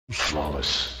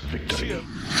Flawless victory.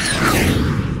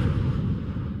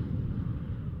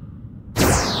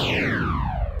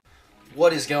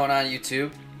 What is going on,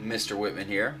 YouTube? Mr. Whitman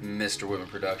here, Mr. Whitman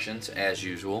Productions, as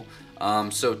usual.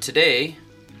 So today,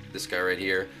 this guy right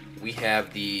here, we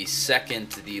have the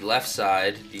left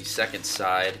side, the second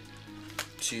side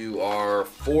to our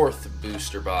fourth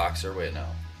booster box. Or wait, no,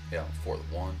 yeah, fourth.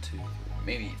 One, two,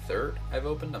 maybe third. I've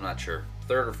opened. I'm not sure.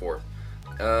 Third or fourth.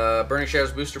 Burning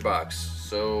Shadows booster box.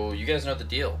 So you guys know the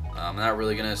deal. I'm not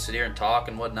really gonna sit here and talk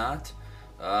and whatnot.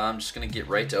 I'm just gonna get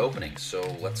right to opening.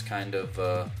 So let's kind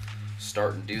of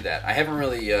start and do that. I haven't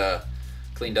really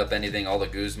cleaned up anything. All the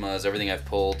Guzmas, everything I've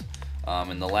pulled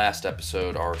in the last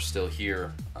episode are still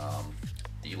here.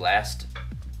 The last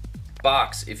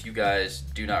box, if you guys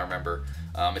do not remember,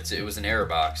 it was an error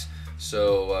box.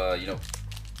 So you know,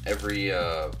 every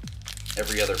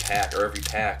other pack or every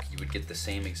pack you would get the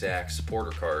same exact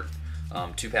supporter card,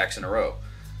 2 packs in a row.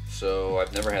 So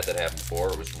I've never had that happen before.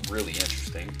 It was really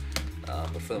interesting,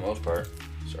 but for the most part,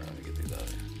 sorry, let me get these out of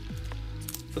here.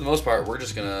 For the most part, we're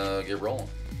just gonna get rolling.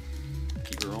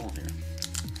 Keep it rolling here.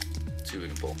 Let's see what we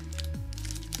can pull.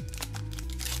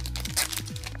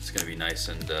 It's gonna be nice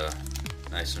and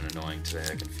annoying today.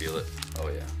 I can feel it. Oh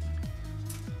yeah.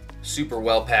 Super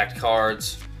well packed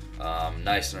cards.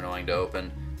 Nice and annoying to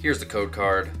open. Here's the code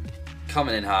card.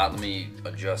 Coming in hot. Let me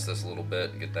adjust this a little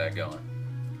bit and get that going.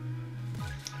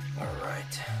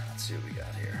 Alright, let's see what we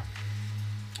got here.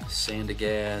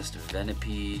 Sandagast,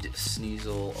 Venipede,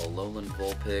 Sneasel, Alolan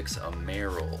Vulpix, a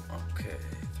Marill. Okay,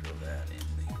 throw that in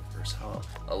the reverse hollow.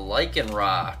 A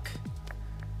Lycanroc.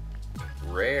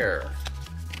 Rare.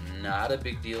 Not a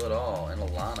big deal at all. And a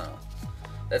Lana.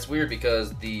 That's weird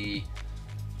because the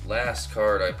last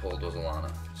card I pulled was a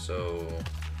Lana. So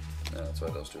yeah, that's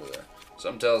why those two are there.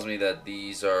 Something tells me that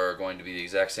these are going to be the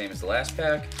exact same as the last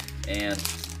pack, and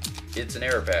it's an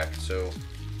error pack, so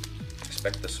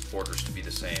expect the supporters to be the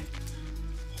same.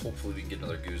 Hopefully we can get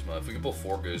another Guzma. If we could pull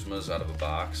 4 Guzmas out of a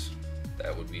box,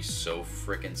 that would be so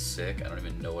freaking sick. I don't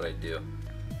even know what I'd do.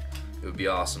 It would be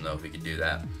awesome though if we could do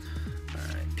that.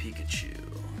 Alright, Pikachu,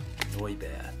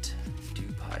 Noibat,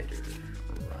 Dewpider,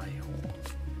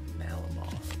 Rhyhorn,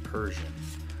 Malamar, Persian.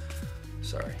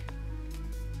 Sorry.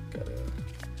 Gotta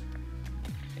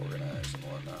organize and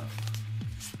whatnot.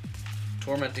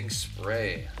 Tormenting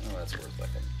Spray. Oh, that's worth like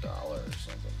 $1 or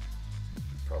something.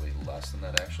 Probably less than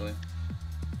that actually.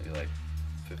 Maybe like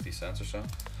 50 cents or so.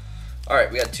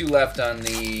 Alright, we got 2 left on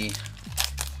the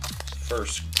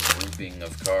first grouping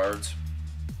of cards.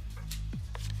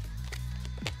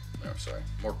 Oh, sorry.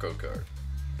 More code card.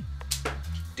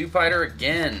 Dewpider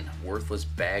again. Worthless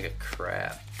bag of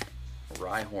crap.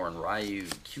 Rhyhorn, Ryu,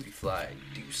 Cutiefly,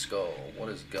 Dewskull. What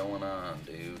is going on,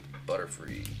 dude?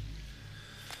 Butterfree.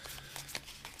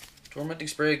 Tormenting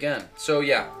Spray again. So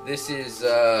yeah, this is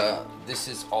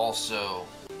also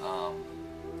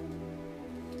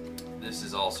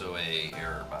a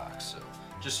error box. So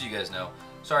just so you guys know.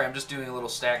 Sorry, I'm just doing a little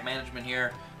stack management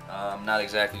here. I'm not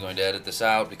exactly going to edit this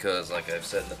out because, like I've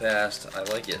said in the past, I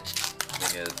like it. I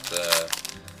think it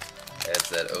adds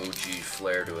that OG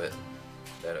flair to it.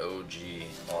 That OG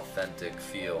authentic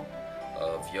feel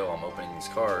of, yo, I'm opening these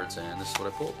cards and this is what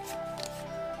I pulled.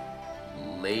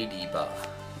 Ladybug.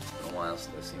 It's been a while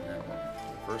since I've seen that one.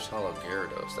 Reverse Hollow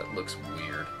Gyarados. That looks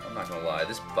weird. I'm not gonna lie.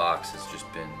 This box has just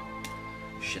been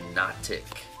Shinotic.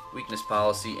 Weakness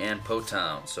Policy and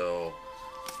Potown. So,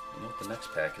 you know what the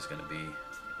next pack is gonna be?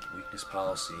 Weakness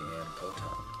Policy and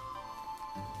Potown.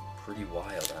 Pretty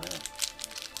wild, I know.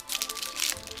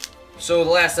 So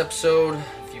the last episode,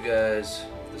 if you guys,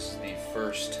 this is the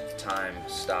first time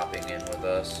stopping in with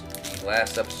us. The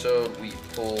last episode we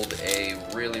pulled a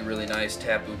really, really nice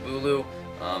Tapu Bulu.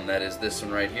 That is this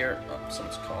one right here. Oh,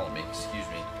 someone's calling me, excuse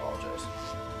me, apologize.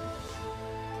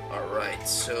 Alright,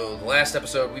 so the last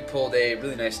episode we pulled a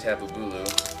really nice Tapu Bulu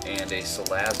and a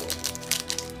Salazzle.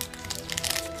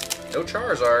 No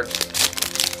Charizard,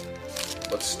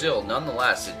 but still,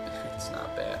 nonetheless, it's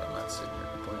not bad. I'm not sitting here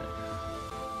complaining.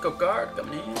 Go guard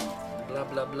coming in. Blah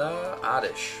blah blah.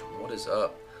 Oddish, what is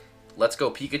up? Let's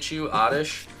go Pikachu.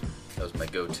 Oddish. That was my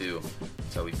go-to.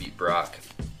 That's how we beat Brock.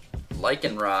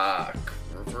 Lycanroc.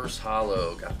 Reverse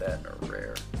Hollow. Got that in a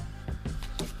rare.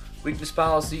 Weakness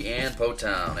Policy and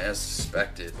Potown, as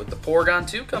suspected. With the Porygon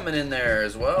 2 coming in there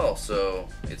as well. So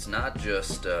it's not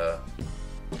just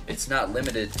it's not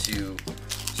limited to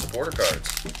supporter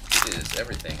cards. It is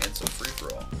everything. It's a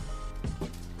free-for-all.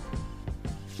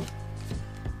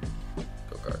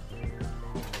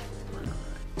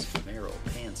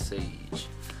 Sage,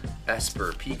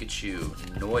 Esper, Pikachu,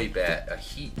 Noibat, a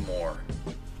Heatmore,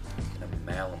 and a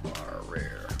Malamar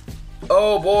rare.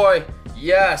 Oh boy!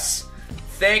 Yes!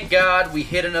 Thank God we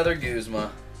hit another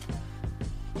Guzma.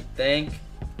 Thank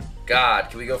God.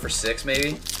 Can we go for 6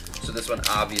 maybe? So this one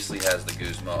obviously has the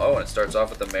Guzma. Oh, and it starts off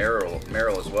with the Merrill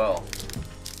as well.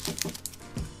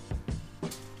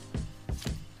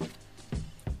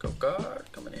 Code card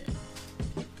coming in.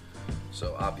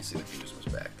 So obviously the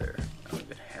Guzma's back there. I don't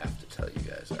even have to tell you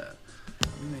guys that.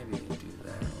 Maybe do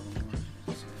that a little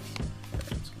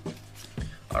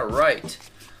more. Alright.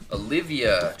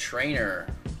 Olivia, Trainer,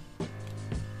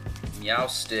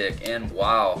 Meowstick, and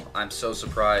wow, I'm so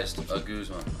surprised. A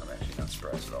Guzma. I'm actually not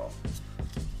surprised at all.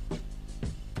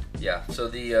 Yeah, so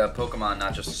the Pokemon,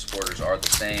 not just the supporters, are the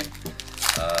same.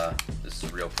 This is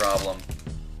a real problem,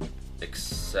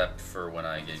 except for when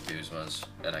I get Guzmas,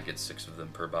 and I get 6 of them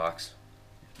per box.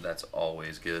 That's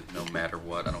always good, no matter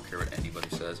what. I don't care what anybody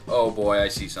says. Oh boy, I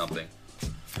see something.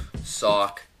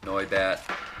 Sock, Noibat.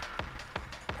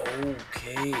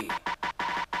 Okay.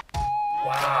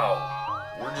 Wow.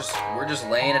 We're just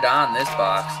laying it on this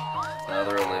box.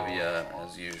 Another Olivia,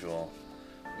 as usual.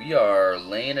 We are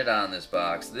laying it on this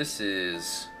box. This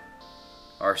is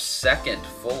our second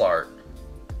full art,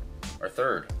 our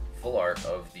third full art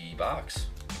of the box.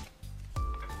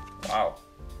 Wow.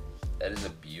 That is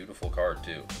a beautiful card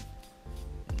too.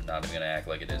 Not even gonna act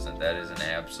like it isn't. That is an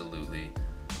absolutely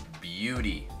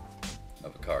beauty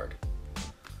of a card.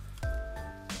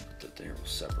 Put that there, we'll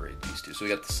separate these two. So we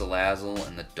got the Salazzle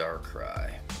and the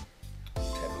Darkrai.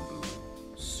 Taboo,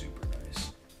 super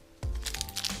nice.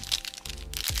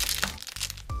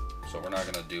 So we're not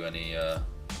gonna do any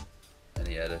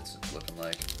edits, it's looking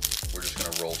like. We're just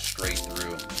gonna roll straight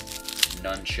through,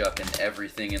 nunchucking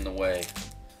everything in the way.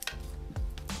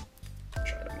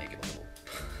 Try to make it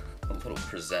a little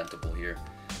presentable here.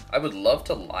 I would love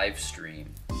to live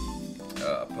stream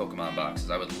Pokemon boxes.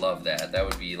 I would love that. That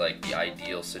would be like the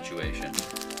ideal situation,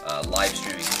 live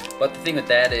streaming. But the thing with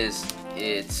that is,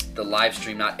 it's the live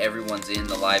stream. Not everyone's in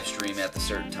the live stream at the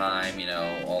certain time. You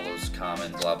know, all those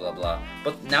common blah blah blah.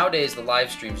 But nowadays the live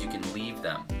streams, you can leave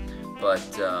them. But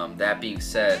that being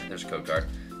said, there's a code card.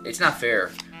 It's not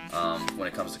fair when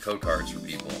it comes to code cards for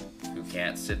people who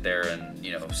can't sit there and,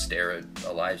 you know, stare at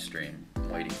a live stream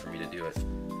waiting for me to do it.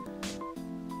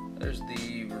 There's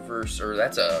the reverse, or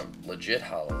that's a legit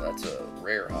holo. That's a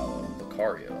rare holo,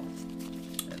 Lucario,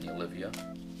 and the Olivia.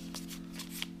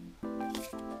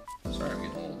 Sorry, I'm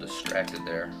getting a little distracted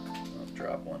there. I'll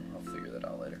drop one. I'll figure that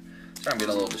out later. Sorry, I'm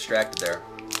getting a little distracted there.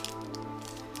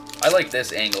 I like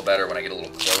this angle better when I get a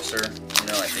little closer. You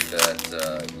know, I think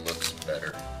that looks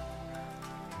better.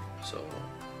 So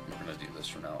we're gonna do this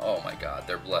from now. Oh my God,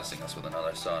 they're blessing us with another.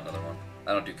 I saw another one.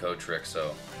 I don't do code tricks,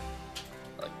 so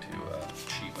I like to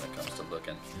cheat when it comes to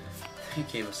looking. He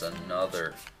gave us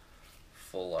another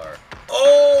full art.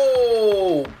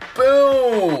 Oh,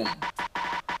 boom!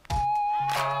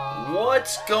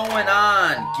 What's going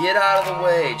on? Get out of the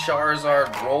way.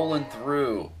 Charizard rolling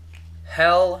through.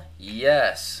 Hell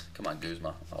yes. Come on,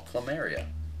 Guzma. Oh, Plumeria.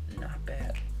 Not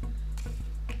bad.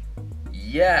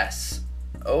 Yes.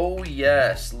 Oh,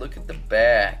 yes. Look at the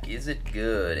back. Is it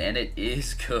good? And it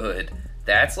is good.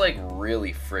 That's like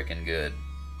really freaking good.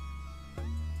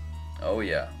 Oh,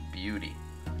 yeah. Beauty.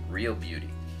 Real beauty.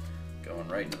 Going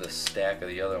right into the stack of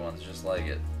the other ones just like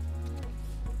it.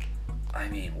 I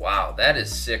mean, wow. That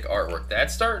is sick artwork. That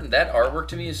artwork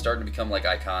to me is starting to become like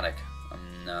iconic.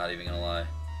 I'm not even going to lie.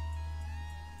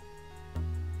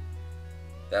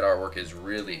 That artwork is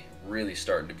really, really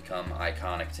starting to become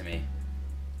iconic to me.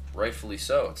 Rightfully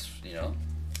so. It's, you know,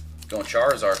 going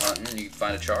Charizard hunting, you can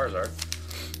find a Charizard.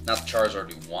 Not the Charizard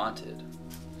we wanted,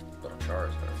 but a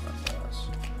Charizard nonetheless.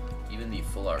 Even the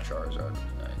full art Charizard would be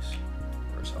nice.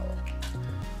 Where's Hollow?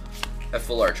 That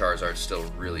full art Charizard is still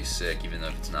really sick, even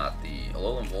though it's not the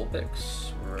Alolan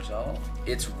Vulpix Reverse Hollow.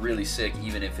 It's really sick,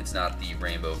 even if it's not the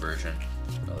rainbow version.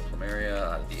 Another Plumeria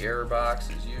out of the error box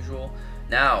as usual.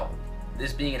 Now,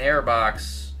 this being an error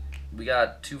box, we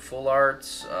got 2 full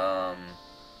arts,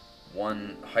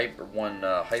 one hyper,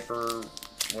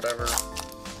 whatever,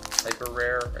 hyper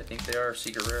rare. I think they are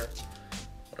secret rare,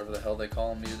 whatever the hell they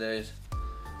call them these days.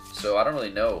 So I don't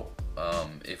really know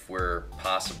if we're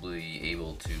possibly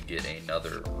able to get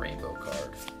another rainbow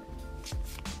card,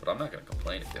 but I'm not gonna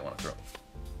complain if they want to throw.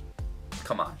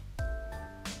 Come on,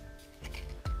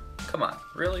 come on,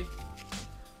 really?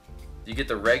 You get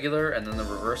the regular and then the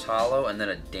reverse hollow and then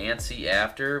a Dancy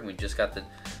after. We just got the,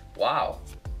 wow.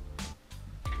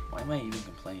 Why am I even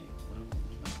complaining? What am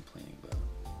I complaining about?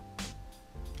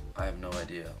 I have no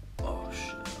idea. Oh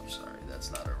shit, I'm sorry. That's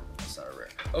not a rare.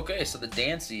 Okay, so the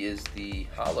Dancy is the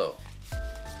hollow.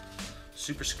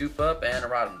 Super Scoop Up and a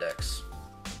Rotom Dex.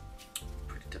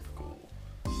 Pretty typical.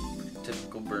 Pretty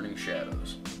typical Burning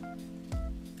Shadows.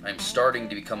 I'm starting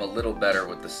to become a little better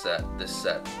with this set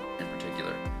in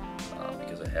particular,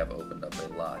 because I have opened up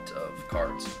a lot of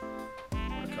cards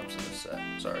when it comes to this set.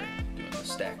 Sorry, doing the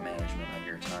stack management on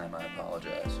your time, I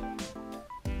apologize.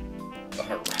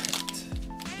 Alright,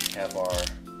 we have our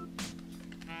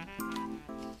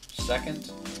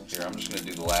second. Here, I'm just going to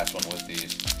do the last one with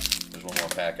these. There's one more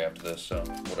pack after this, so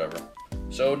whatever.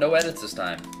 So, no edits this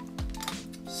time.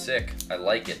 Sick. I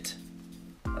like it.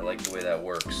 I like the way that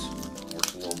works.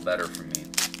 Works a little better for me.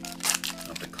 I don't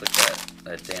have to click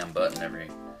that damn button every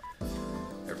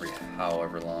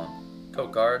however long.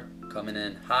 Code card coming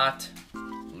in hot,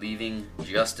 leaving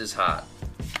just as hot.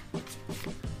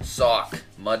 Sock,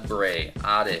 Mudbray,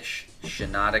 Oddish,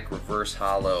 Shiinotic Reverse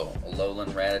Hollow,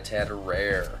 Alolan Rattata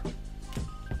Rare.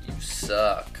 You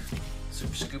suck.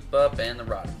 Super Scoop Up and the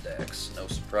Rotten Dex. No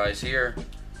surprise here.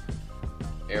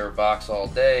 Error box all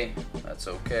day. That's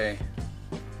okay.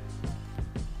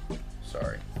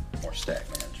 Sorry. More stack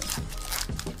management.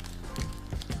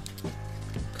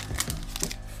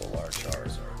 Full art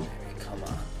Charizard, baby. Come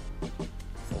on.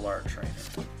 Full art training.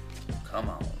 Come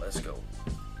on. Let's go.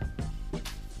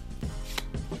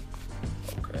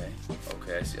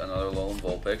 Okay, I see another Alolan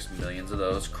Vulpix, millions of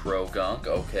those. Croagunk,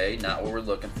 okay, not what we're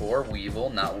looking for. Weevil,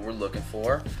 not what we're looking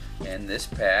for. And this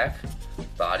pack,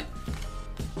 body.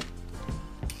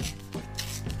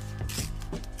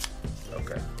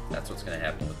 Okay, that's what's going to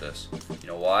happen with this. You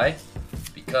know why?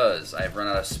 Because I've run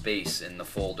out of space in the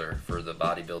folder for the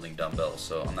bodybuilding dumbbells,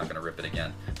 so I'm not going to rip it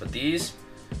again. But these,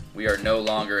 we are no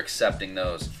longer accepting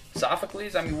those.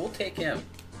 Sophocles, I mean, we'll take him.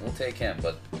 We'll take him,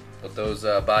 but those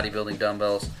bodybuilding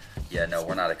dumbbells, yeah, no,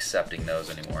 we're not accepting those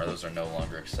anymore. Those are no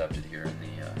longer accepted here in the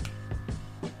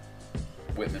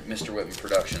Mr. Whitman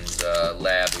Productions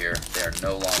lab here. They are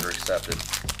no longer accepted.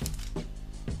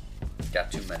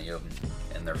 Got too many of them,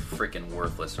 and they're freaking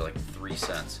worthless. They're like 3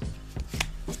 cents.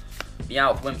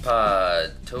 Meowth,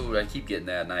 Wimpod, Toad, I keep getting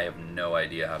that, and I have no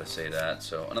idea how to say that.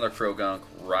 So, another Croagunk,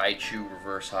 Raichu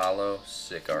Reverse Hollow,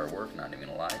 sick artwork, not even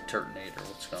gonna lie. Turtonator,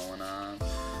 what's going on?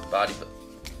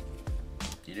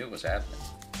 You knew it was happening.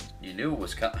 You knew it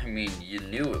was coming. I mean, you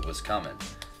knew it was coming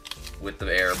with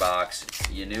the air box.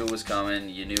 You knew it was coming.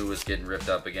 You knew it was getting ripped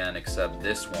up again, except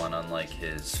this one, unlike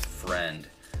his friend,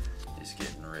 is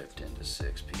getting ripped into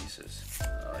 6 pieces.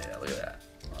 Oh, yeah, look at that.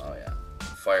 Oh, yeah.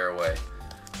 Fire away.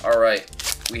 All right,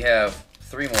 we have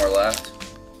 3 more left.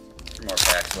 3 more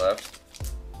packs left.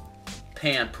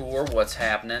 Panpour, what's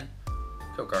happening?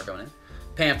 Code card coming in.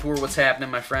 Panpour, what's happening,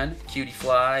 my friend? Cutie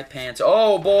Fly, Pants.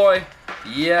 Oh, boy.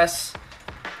 Yes.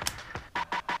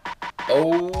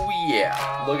 Oh,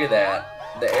 yeah. Look at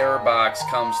that. The error box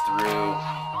comes through.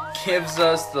 Gives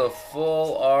us the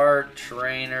full art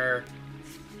trainer.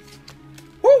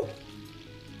 Woo!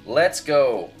 Let's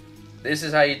go. This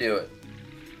is how you do it.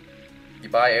 You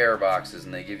buy error boxes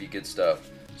and they give you good stuff.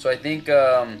 So I think,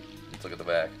 let's look at the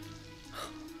back.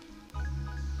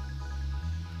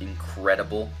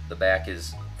 Incredible. The back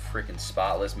is freaking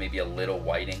spotless, maybe a little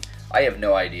whiting. I have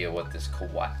no idea what this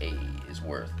Kawaii is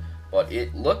worth, but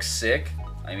it looks sick.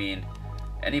 I mean,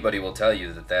 anybody will tell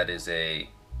you that that is a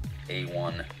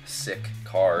A1 sick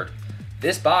card.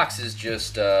 This box is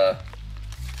just, I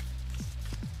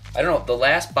don't know, the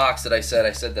last box that I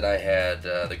said that I had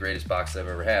the greatest box I've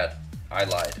ever had. I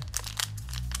lied.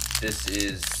 This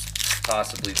is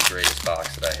possibly the greatest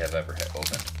box that I have ever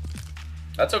opened.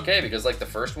 That's okay, because like the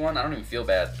first one, I don't even feel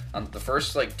bad. On the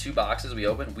first like 2 boxes we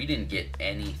opened, we didn't get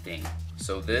anything.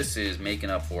 So this is making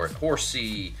up for it.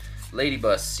 Horsey,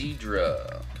 Ladybus,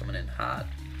 Seadra, coming in hot.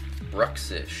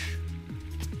 Bruxish,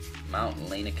 Mountain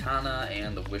Lanacana,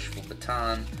 and the Wishful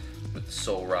Baton with the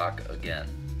Soul Rock again.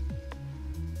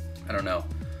 I don't know.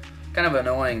 Kind of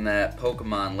annoying that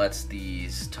Pokemon lets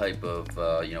these type of,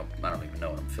 you know, I don't even know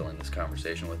what I'm filling this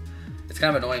conversation with. It's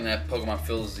kind of annoying that Pokemon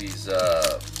fills these,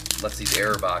 lets these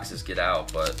error boxes get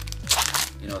out, but,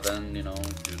 you know, then, you know,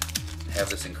 you have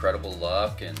this incredible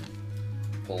luck and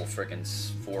pull frickin'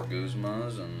 4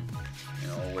 Guzmas and, you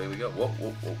know, away we go. Whoa,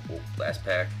 whoa, whoa, whoa. Last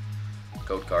pack.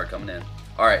 Code card coming in.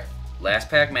 Alright, last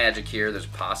pack magic here. There's a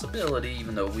possibility,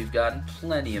 even though we've gotten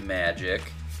plenty of magic.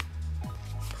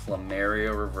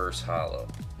 Plumeria Reverse Hollow.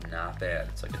 Not bad.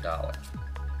 It's like $1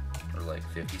 or like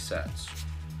 50 cents.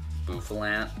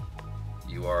 Bouffalant,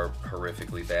 you are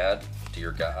horrifically bad.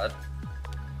 Dear God.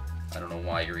 I don't know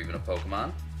why you're even a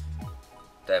Pokemon.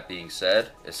 That being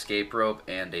said, Escape Rope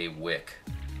and a Wick.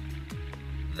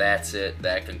 That's it.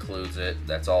 That concludes it.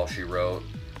 That's all she wrote.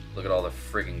 Look at all the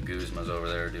friggin' Guzmas over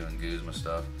there doing Guzma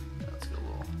stuff. Let's get a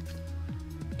little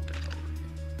overview.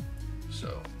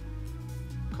 So,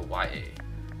 Kawaii.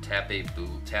 Tapu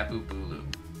Bulu.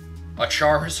 A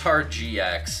Charizard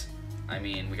GX. I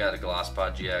mean, we got a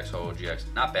Glosspot GX, Ho-Oh GX.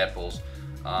 Not bad pulls.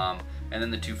 And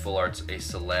then the 2 full arts, a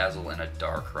Salazzle and a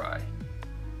Darkrai.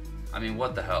 I mean,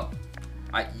 what the hell?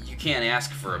 You can't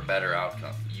ask for a better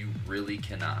outcome. You really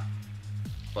cannot.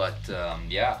 But,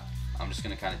 yeah, I'm just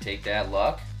going to kind of take that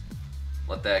luck.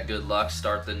 Let that good luck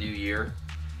start the new year.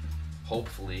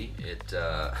 Hopefully,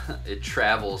 it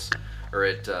travels, or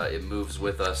it moves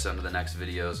with us into the next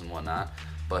videos and whatnot.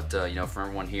 But, you know, for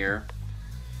everyone here,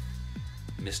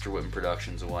 Mr. Whitman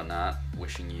Productions and whatnot,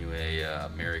 wishing you a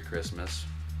Merry Christmas,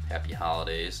 Happy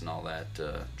Holidays, and all that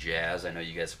jazz. I know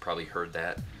you guys have probably heard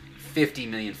that 50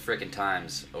 million frickin'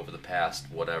 times over the past,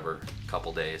 whatever,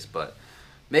 couple days. But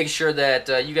make sure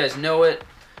that you guys know it.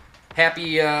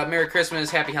 Happy Merry Christmas,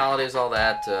 Happy Holidays, all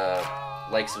that.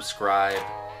 Like, subscribe,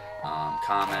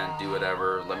 comment, do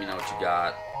whatever. Let me know what you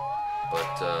got. But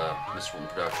Mr. Whitman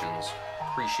Productions,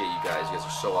 appreciate you guys. You guys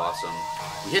are so awesome.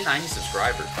 We hit 90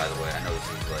 subscribers, by the way. I know this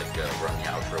is like we're on the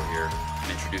outro here.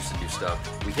 I'm introducing new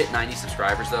stuff. We hit 90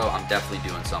 subscribers, though. I'm definitely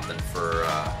doing something for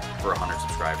 100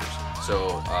 subscribers.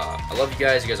 So I love you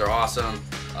guys. You guys are awesome.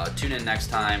 Tune in next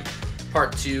time.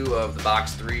 Part 2 of the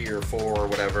box 3 or 4 or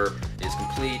whatever is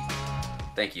complete.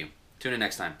 Thank you. Tune in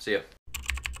next time. See ya.